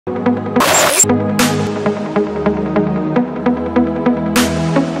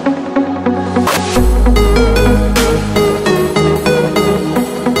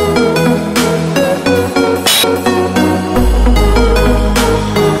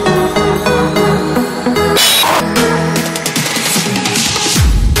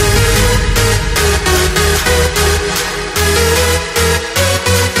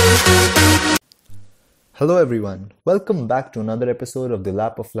Hello everyone, welcome back to another episode of the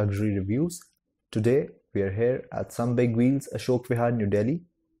Lap of Luxury Reviews. Today we are here at Some Big Wheels, Ashok Vihar, New Delhi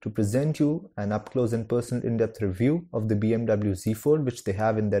to present you an up-close and personal in-depth review of the BMW Z4 which they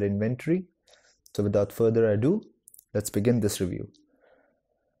have in their inventory. So without further ado, let's begin this review.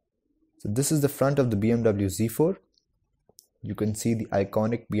 So this is the front of the BMW Z4. You can see the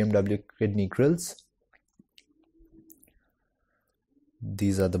iconic BMW kidney grills.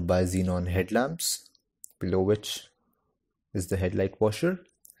 These are the bi-xenon headlamps, below which is the headlight washer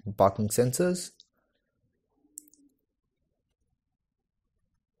and parking sensors.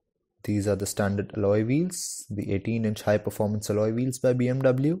 These are the standard alloy wheels, the 18-inch high-performance alloy wheels by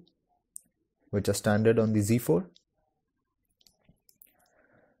BMW, which are standard on the Z4.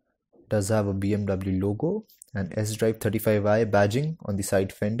 It does have a BMW logo and S-Drive 35i badging on the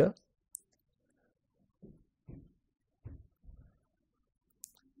side fender.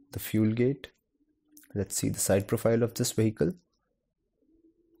 The fuel gate. Let's see the side profile of this vehicle.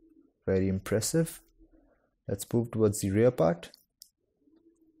 Very impressive. Let's move towards the rear part.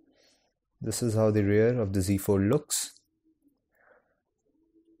 This is how the rear of the Z4 looks.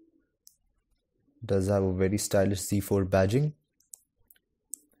 It does have a very stylish Z4 badging.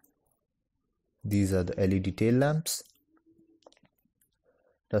 These are the LED tail lamps.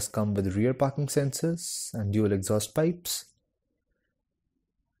 It does come with rear parking sensors and dual exhaust pipes.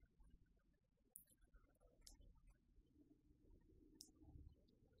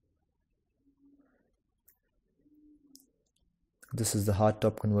 This is the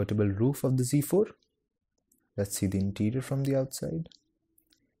hardtop convertible roof of the Z4. Let's see the interior from the outside.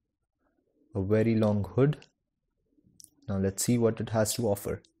 A very long hood. Now let's see what it has to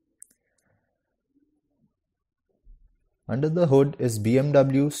offer. Under the hood is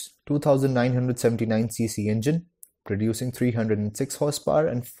BMW's 2979cc engine, producing 306 horsepower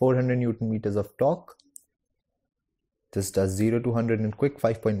and 400 Newton meters of torque. This does 0 to 100 in quick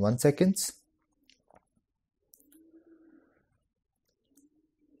 5.1 seconds.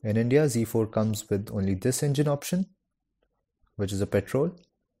 In India, Z4 comes with only this engine option, which is a petrol.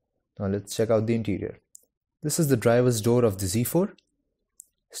 Now let's check out the interior. This is the driver's door of the Z4,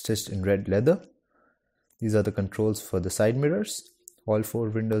 stitched in red leather. These are the controls for the side mirrors. All four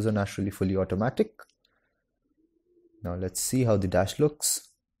windows are naturally fully automatic. Now let's see how the dash looks.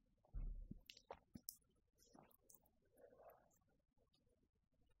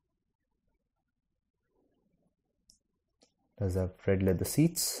 Does have red leather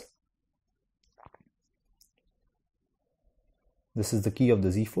seats. This is the key of the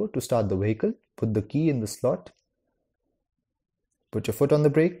Z4 to start the vehicle. Put the key in the slot. Put your foot on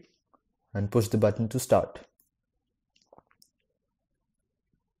the brake and push the button to start.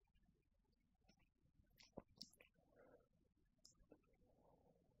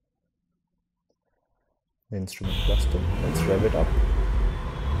 The instrument cluster. Let's rev it up.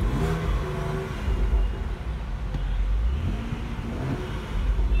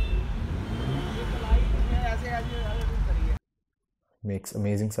 Makes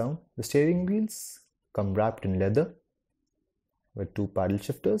amazing sound. The steering wheels come wrapped in leather with two paddle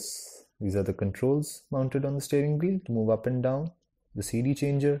shifters. These are the controls mounted on the steering wheel to move up and down. The CD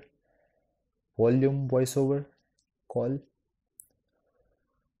changer, volume, voiceover, call.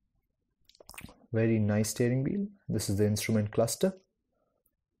 Very nice steering wheel. This is the instrument cluster.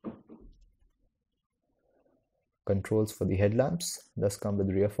 Controls for the headlamps. Does come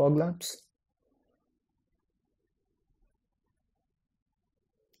with rear fog lamps.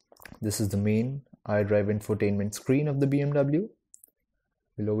 This is the main iDrive infotainment screen of the BMW,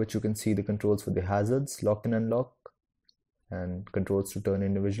 below which you can see the controls for the hazards, lock and unlock, and controls to turn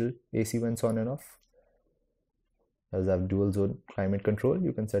individual AC vents on and off. Does have dual zone climate control.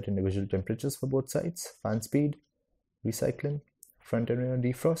 You can set individual temperatures for both sides, fan speed, recycling, front and rear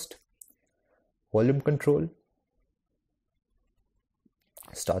defrost, volume control,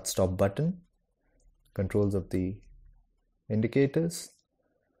 start stop button, controls of the indicators.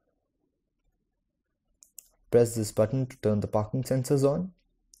 Press this button to turn the parking sensors on.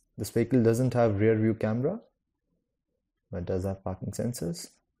 This vehicle doesn't have rear view camera, but does have parking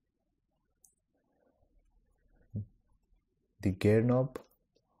sensors. The gear knob,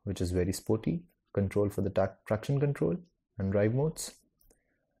 which is very sporty, control for the traction control and drive modes.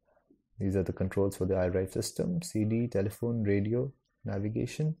 These are the controls for the iDrive system: CD, telephone, radio,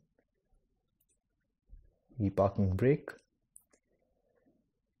 navigation, e-parking brake.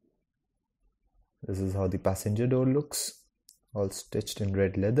 This is how the passenger door looks, all stitched in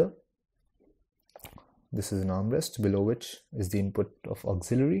red leather. This is an armrest, below which is the input of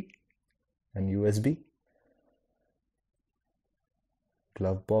auxiliary and USB.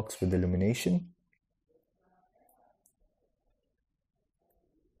 Glove box with illumination.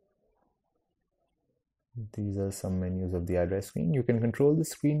 These are some menus of the iDrive screen. You can control the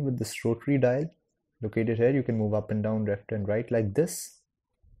screen with this rotary dial located here. You can move up and down, left and right like this.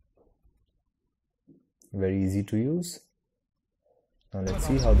 Very easy to use. Now let's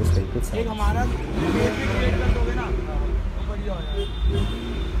see how this vehicle sounds.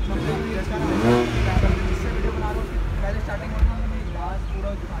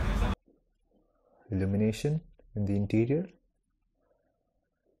 Illumination in the interior.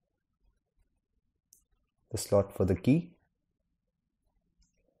 The slot for the key.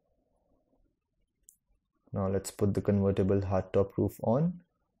 Now let's put the convertible hardtop roof on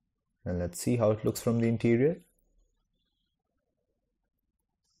and let's see how it looks from the interior.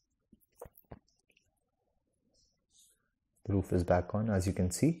 The roof is back on, as you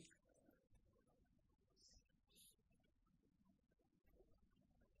can see.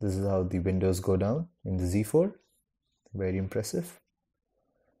 This is how the windows go down in the Z4. Very impressive.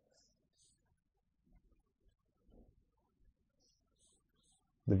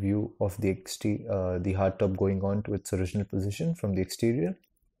 The view of the hardtop going on to its original position from the exterior.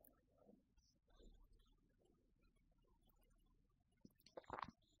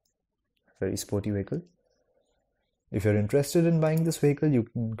 Very sporty vehicle. If you're interested in buying this vehicle, you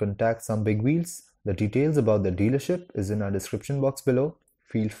can contact Some Big Wheels. The details about the dealership is in our description box below.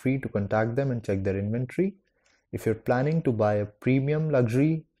 Feel free to contact them and check their inventory. If you're planning to buy a premium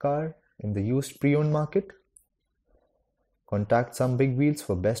luxury car in the used pre-owned market, contact Some Big Wheels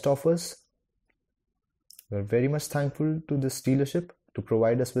for best offers. We're very much thankful to this dealership to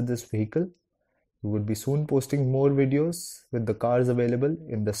provide us with this vehicle. We would be soon posting more videos with the cars available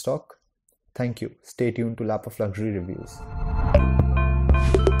in the stock. Thank you. Stay tuned to Lap of Luxury Reviews.